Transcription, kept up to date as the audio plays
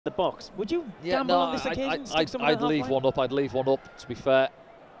the box. Would you gamble on this occasion? I'd leave one up. I'd leave one up, to be fair.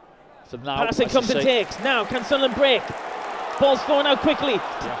 For now, Patterson comes and takes. Now, can Sunderland break? Ball's thrown out quickly.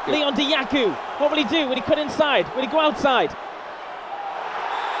 Kick and Dajaku. What will he do? Will he cut inside? Will he go outside?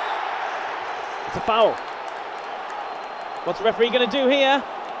 It's a foul. What's the referee going to do here?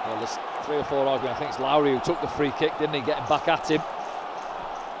 Well, there's 3 or 4 arguments. I think it's Lowry who took the free kick, didn't he? Getting back at him.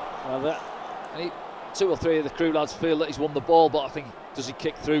 Well, and 2 or 3 of the crew lads feel that he's won the ball, but I think does he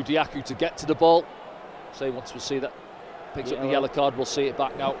kick through Dajaku to get to the ball? So once we see that picks up the yellow card, we'll see it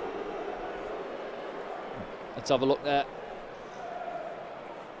back now. Let's have a look there.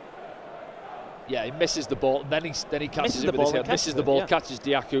 Yeah, he misses the ball, and then he catches it with his heel. Misses the ball, catches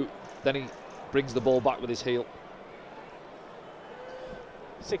Dajaku, then he brings the ball back with his heel.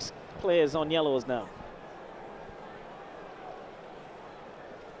 6 players on yellows now.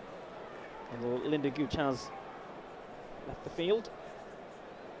 And Linda Gooch has left the field.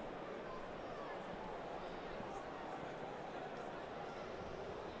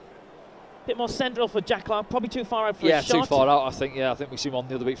 Bit more central for Jack Clark, probably too far out for a shot. Yeah, too far out, I think. Yeah, I think we seen one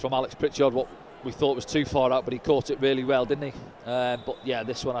the other week from Alex Pritchard, what we thought was too far out, but he caught it really well, didn't he? But yeah,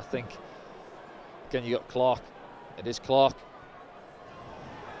 this one I think, again, you got Clark. It is Clark.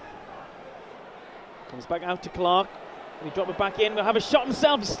 Comes back out to Clark. He drop it back in. We'll have a shot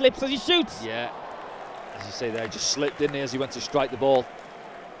himself. He slips as he shoots. Yeah, as you say there, just slipped, didn't he, as he went to strike the ball.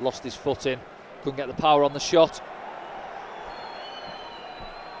 Lost his foot in. Couldn't get the power on the shot.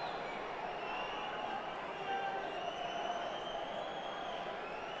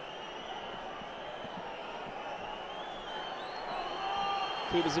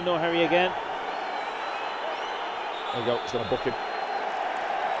 Keeper's in no hurry again. There you go. He's going to book him.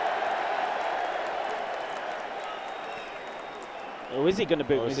 Or is he going to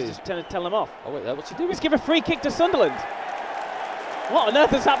boot? He's just trying to tell him off. Oh wait, there, what's he doing? He's give a free kick to Sunderland. What on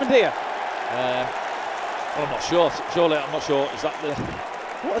earth has happened here? Well, I'm not sure. Surely, I'm not sure. Is that the?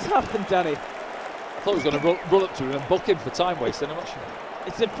 What has happened, Danny? I thought he was going to run up to him and book him for time wasting. I'm not sure.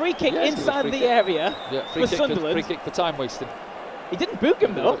 It's a free kick inside the area for Sunderland. Free kick for time wasting. He didn't book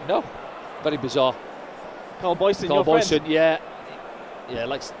him though. No, very bizarre. Carl Boyson, your friend. Yeah,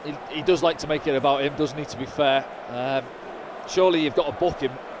 like he does like to make it about him, doesn't he? To be fair. Surely you've got to book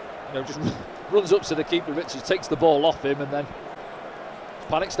him. You know, just runs up to the keeper, Richards takes the ball off him, and then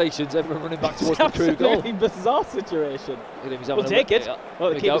panic stations. Everyone running back towards the crew goal. It's a bizarre situation. We'll take it.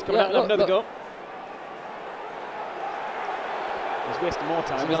 Oh, the keeper's coming out and have another go. He's wasting more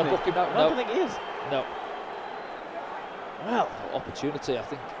time. Is he going to book him out? I don't think he is. No. Well, opportunity. I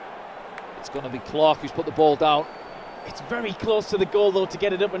think it's going to be Clark who's put the ball down. It's very close to the goal though to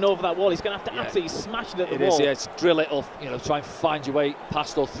get it up and over that wall. He's going to have to absolutely smash it at the wall. It is, yeah. It's drill it off, try and find your way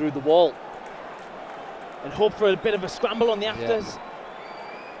past or through the wall. And hope for a bit of a scramble on the afters.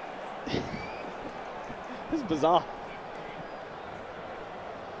 Yeah. This is bizarre.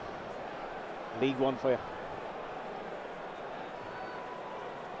 League One for you.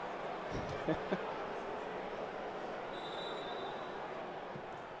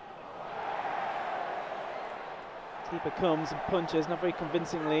 Keeper comes and punches, not very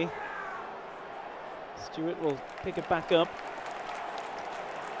convincingly. Stewart will pick it back up.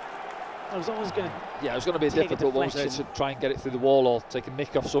 I was always going to. Yeah, it was going to be a difficult one to try and get it through the wall or take a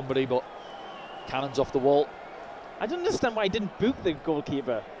nick off somebody, but Cannon's off the wall. I don't understand why he didn't boot the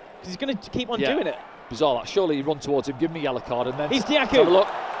goalkeeper, because he's going to keep on doing it. Bizarre that. Surely you run towards him, give him a yellow card, and then. He's Dajaku. Have a look.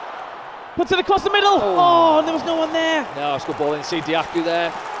 Puts it across the middle. Oh, and there was no one there. No, it's good ball in. See Dajaku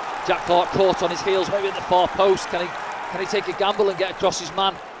there. Jack Clark caught on his heels, maybe at the far post. Can he take a gamble and get across his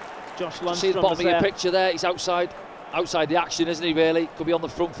man? Josh Lundstrom. See the bottom of your picture there. He's outside the action, isn't he? Really, could be on the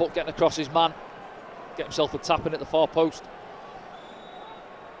front foot, getting across his man. Get himself a tap in at the far post.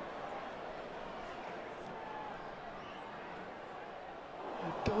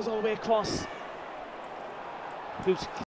 It goes all the way across.